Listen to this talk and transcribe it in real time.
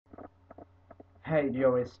Hey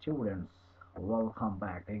dear students, welcome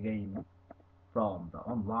back again from the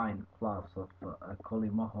online class of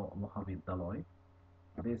Kolimaho Mohavidyalaya.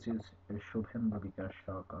 This is Shubhendu Vikas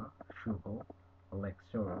Sharkar, Shubho,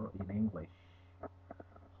 lecturer in English.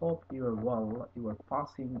 Hope you are well, you are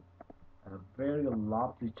passing a very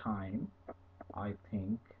lovely time, I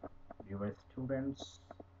think, dear students.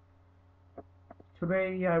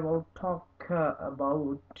 Today I will talk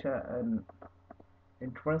about an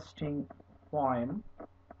interesting poem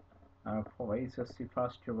for HSC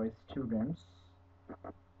first year students.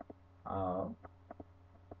 uh,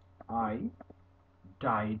 I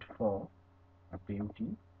Died for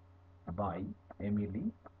Beauty by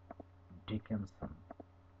Emily Dickinson.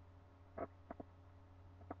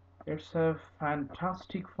 It's a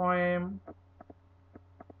fantastic poem.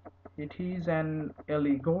 It is an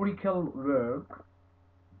allegorical work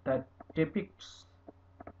that depicts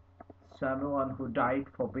someone who died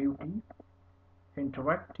for beauty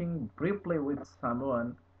interacting briefly with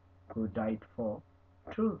someone who died for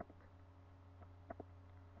truth.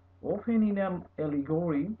 Often in an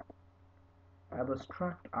allegory,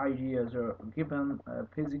 abstract ideas are given a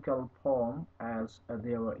physical form as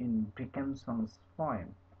they were in Dickinson's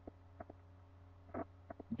poem.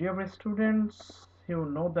 Dear students, you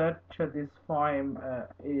know that this poem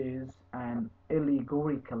is an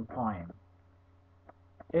allegorical poem.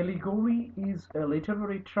 Allegory is a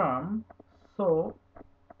literary term, so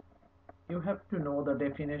you have to know the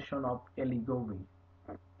definition of allegory.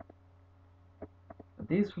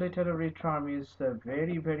 This literary term is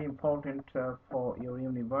very important for your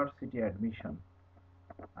university admission.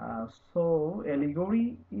 So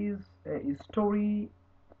allegory is a story,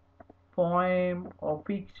 poem or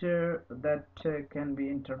picture that can be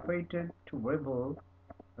interpreted to reveal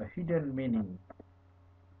a hidden meaning,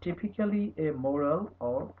 typically a moral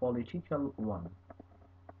or political one.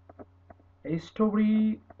 A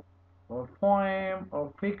story or poem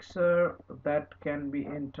or picture that can be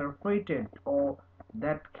interpreted or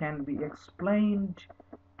that can be explained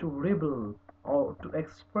to reveal or to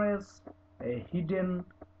express a hidden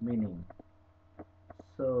meaning.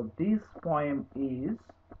 So this poem is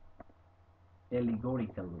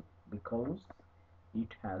allegorical because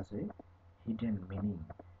it has a hidden meaning.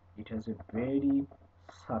 It has a very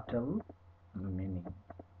subtle meaning.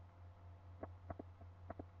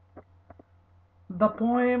 The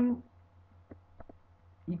poem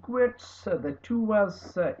equates the two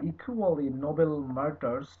as equally noble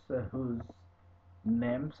martyrs whose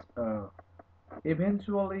names are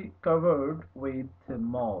eventually covered with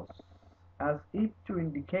moss, as if to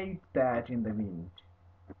indicate that in the end,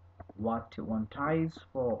 what one dies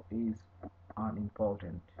for is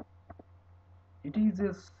unimportant. It is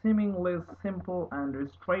a seemingly simple and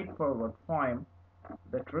straightforward poem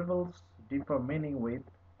that reveals deeper meaning with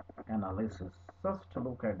analysis. Just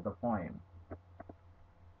look at the poem.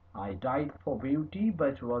 I died for beauty,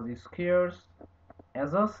 but was scarce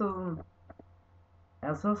as a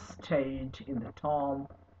stage in the tomb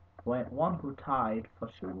when one who died for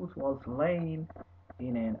truth was lain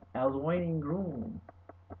in an adjoining room.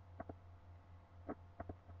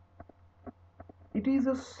 It is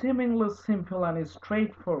a seemingly simple and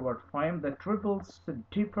straightforward poem that reveals the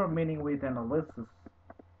deeper meaning with analysis.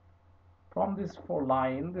 From this four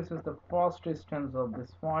line, this is the first stanza of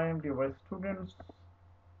this poem, dear students.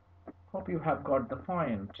 Hope you have got the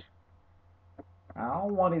point. Now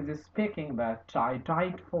one is speaking that I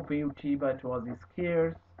died for beauty but was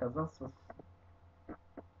scarce as a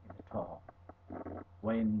in the tomb,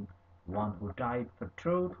 when one who died for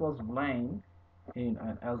truth was lying in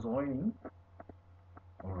an adjoining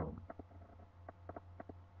room.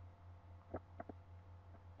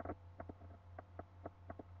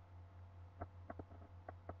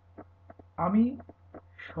 আমি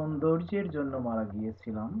সৌন্দর্যের জন্য মারা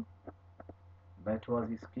গিয়েছিলাম, that was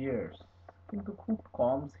scarce, কিন্তু খুব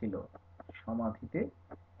কম ছিল সমাধিতে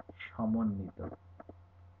সমন্বিত,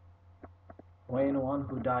 when one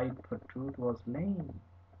who died for truth was lain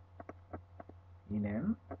in an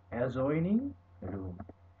adjoining room.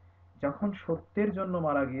 যখন সত্যের জন্য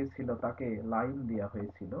মারা গিয়েছিল তাকে লাইন দেয়া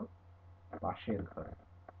হয়েছিল পাশের ঘরে।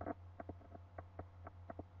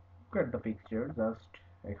 Look at the picture, just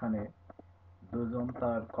এখানে দুজন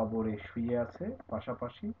তার কবরে শুয়ে আছে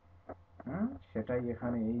পাশাপাশি। সেটাই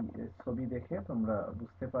এখানে এই ছবি দেখে তোমরা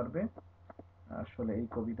বুঝতে পারবে আসলে এই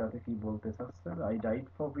কবিতাতে কি বলতে চাচ্ছে। I died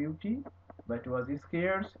for beauty but was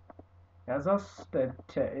scarce as a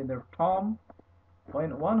in the tomb when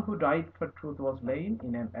one who died for truth was lain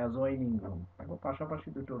in an adjoining room. দেখো পাশাপাশি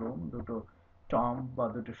দুটো রুম, দুটো টম্ব বা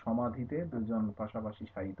দুটো সমাধিতে দুজন পাশাপাশি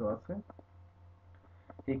শায়িত আছে।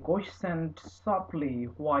 He questioned softly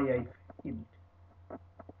why I failed.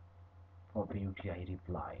 For beauty, I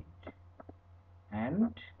replied.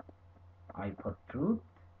 And I for truth,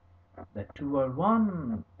 the two are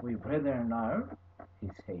one, we brethren are, he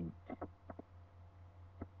said.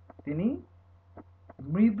 তিনি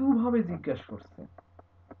মৃদুভাবে জিজ্ঞাসা করছেন,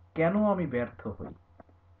 কেন আমি ব্যর্থ হই?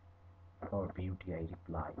 For beauty, I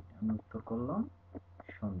replied. আমি উত্তর করলাম,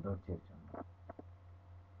 সৌন্দর্যের জন্য।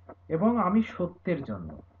 এবং আমি সত্যের জন্য।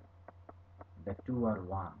 The two are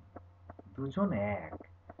one. দুজন এক।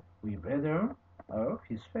 We brethren are,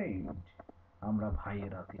 he said. আমরা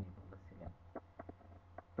ভাইয়েরা, তিনি বলেছিলেন।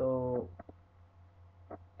 তো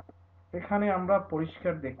এখানে আমরা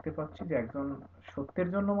পরিষ্কার দেখতে পাচ্ছি যে একজন সত্যের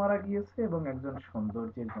জন্য মারা গিয়েছে এবং একজন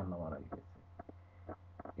সৌন্দর্যের জন্য মারা গিয়েছে।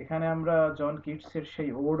 এখানে আমরা জন কিটসের সেই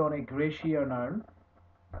ওড অন এ গ্রেসিয়ার নার্ন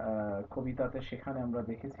কবিতাতে সেখানে আমরা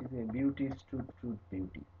দেখেছি যে beauty is truth, truth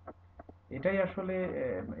beauty. এটাই আসলে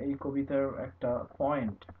এই কবিতার একটা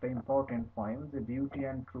পয়েন্ট, একটা ইম্পর্টেন্ট পয়েন্ট, যে বিউটি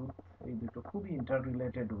অ্যান্ড ট্রুথ এই দুটো খুবই ইন্টার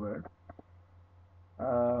রিলেটেড ওয়ার্ড।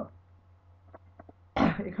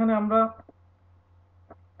 এখানে আমরা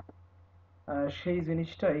সেই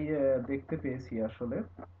জিনিসটাই দেখতে পেয়েছি আসলে।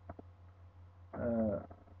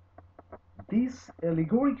 This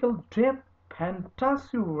allegorical depth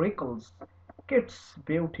fantasy recalls Keats'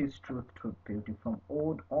 beauty's truth, truth, beauty from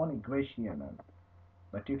Ode on a Grecian,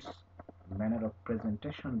 but its manner of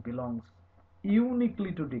presentation belongs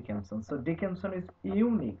uniquely to Dickinson. So Dickinson is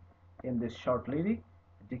unique in this short lyric.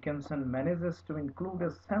 Dickinson manages to include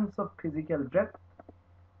a sense of physical depth,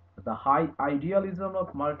 the high idealism of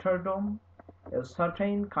martyrdom, a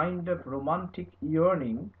certain kind of romantic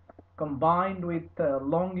yearning combined with a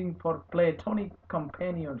longing for platonic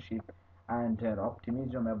companionship and an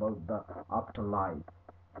optimism about the afterlife,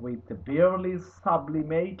 with a barely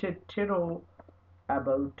sublimated terror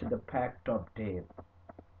about the fact of death.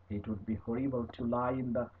 It would be horrible to lie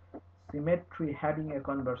in the cemetery having a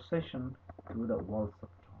conversation through the walls of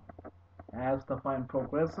stone. As the poem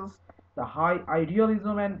progresses, the high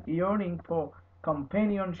idealism and yearning for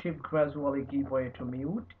companionship gradually give way to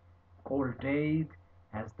mute, cold death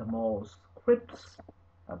as the moss scripts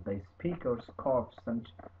of the speaker's corpse and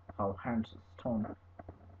how hands stone,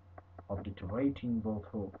 obliterating both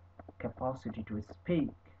her capacity to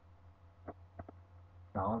speak.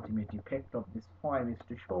 The ultimate effect of this poem is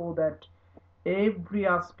to show that every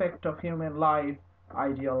aspect of human life,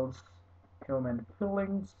 ideals, human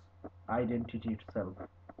feelings, identity itself,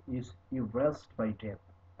 is erased by death.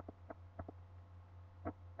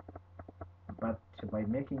 But by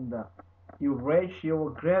making the erasure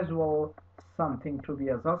gradual, something to be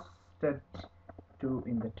adjusted to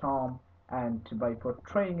in the tomb, and by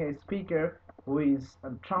portraying a speaker who is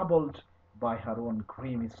untroubled by her own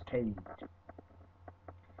grim state.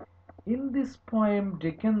 In this poem,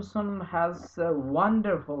 Dickinson has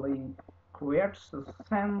wonderfully creates a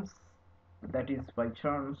sense that is by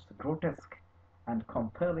turns grotesque and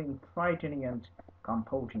compelling, frightening and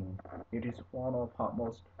comforting. It is one of her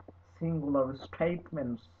most singular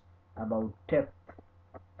statements about death,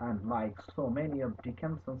 and like so many of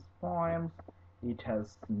Dickinson's poems, it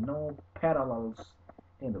has no parallels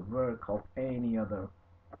in the work of any other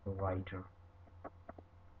writer.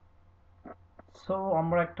 So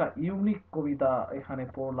আমরা একটা unique কবিতা এখানে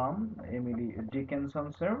পড়লাম Emily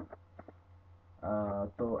ডিকিনসনের।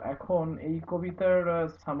 তো এখন এই কবিতার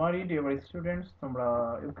summary, dear students, তোমরা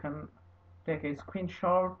you can take a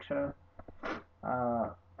screenshot.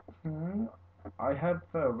 I have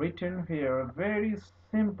written here a very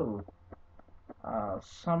simple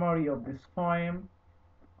summary of this poem.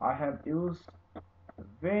 I have used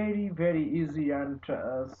very easy and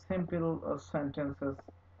simple sentences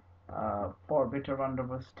for better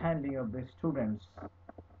understanding of the students.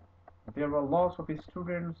 There were lots of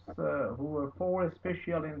students who were poor,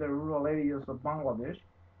 especially in the rural areas of Bangladesh.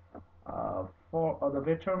 For the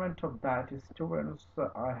betterment of that students,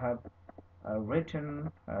 I have written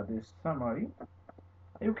this summary.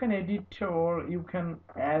 You can edit or you can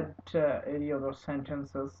add any other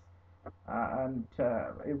sentences, and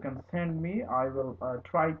you can send me. I will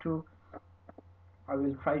try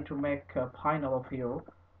to make a final of your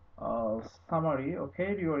summary. Okay,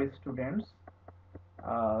 dear students,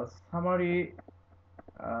 summary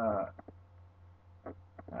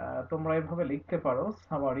তোমরা এভাবে লিখতে পারো,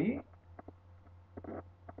 summary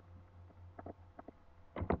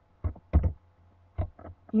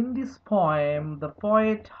in this poem the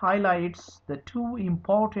poet highlights the two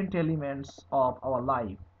important elements of our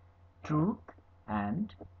life, truth and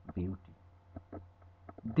beauty.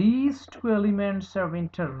 These two elements are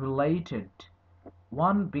interrelated.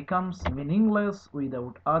 One becomes meaningless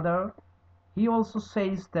without other. He also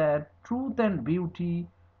says that truth and beauty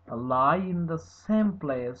lie in the same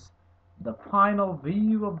place, The final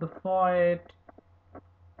view of the poet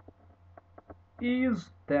is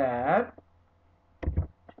that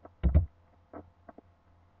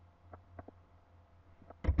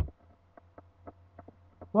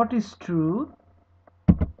what is truth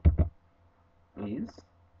is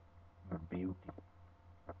beauty.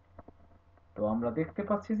 তো আমরা দেখতে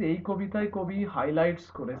পাচ্ছি যে এই কবিতায় কবি highlights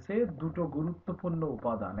করেছে দুটো গুরুত্বপূর্ণ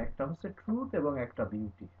উপাদান, একটা হচ্ছে ট্রুথ এবং একটা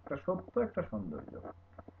বিউটি, একটা সত্য একটা সৌন্দর্য।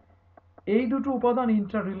 এই দুটো উপাদান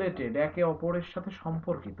ইন্টার রিলেটেড, একে অপরের সাথে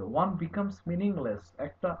সম্পর্কিত। ওয়ান বিকামস মিনিংলেস,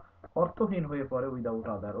 একটা অর্থহীন হয়ে পড়ে উইদাউট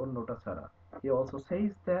আদার, অন্যটা ছাড়া। হি অলসো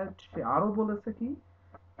সেইজ দ্যাট, সে আরো বলেছে কি,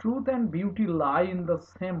 truth and beauty lie in the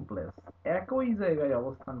same place, একই জায়গায়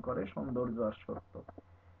অবস্থান করে সৌন্দর্য আর সত্য।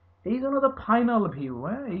 এই জন্য দ্য ফাইনাল ভিউ,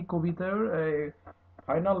 হ্যাঁ, এই কবিতার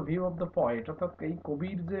final view of the poet, অর্থাৎ এই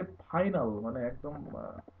কবির যে ফাইনাল মানে একদম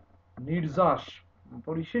নির্যাস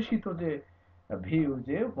পরিশেষিত যে ভিউ,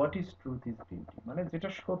 যে what is truth is beauty, মানে যেটা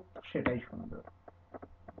সত্য সেটাই সুন্দর।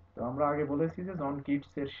 তো আমরা আগে বলেছি যে জন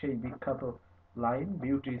কিটস এর সেই বিখ্যাত line,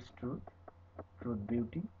 beauty is truth, truth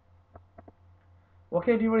beauty.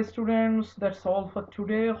 Okay, dear students, that's all for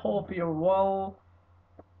today. Hope you're well.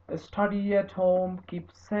 Study at home, keep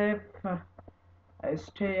safe,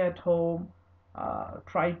 stay at home.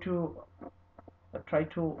 Try to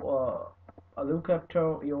look after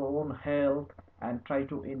your own health and try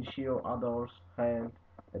to ensure others' health.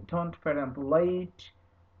 Don't perambulate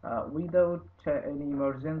without any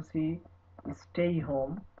emergency. Stay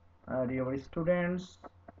home, dear students.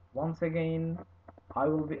 Once again, I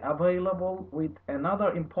will be available with another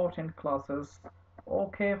important classes.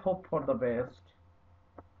 Okay, hope for the best.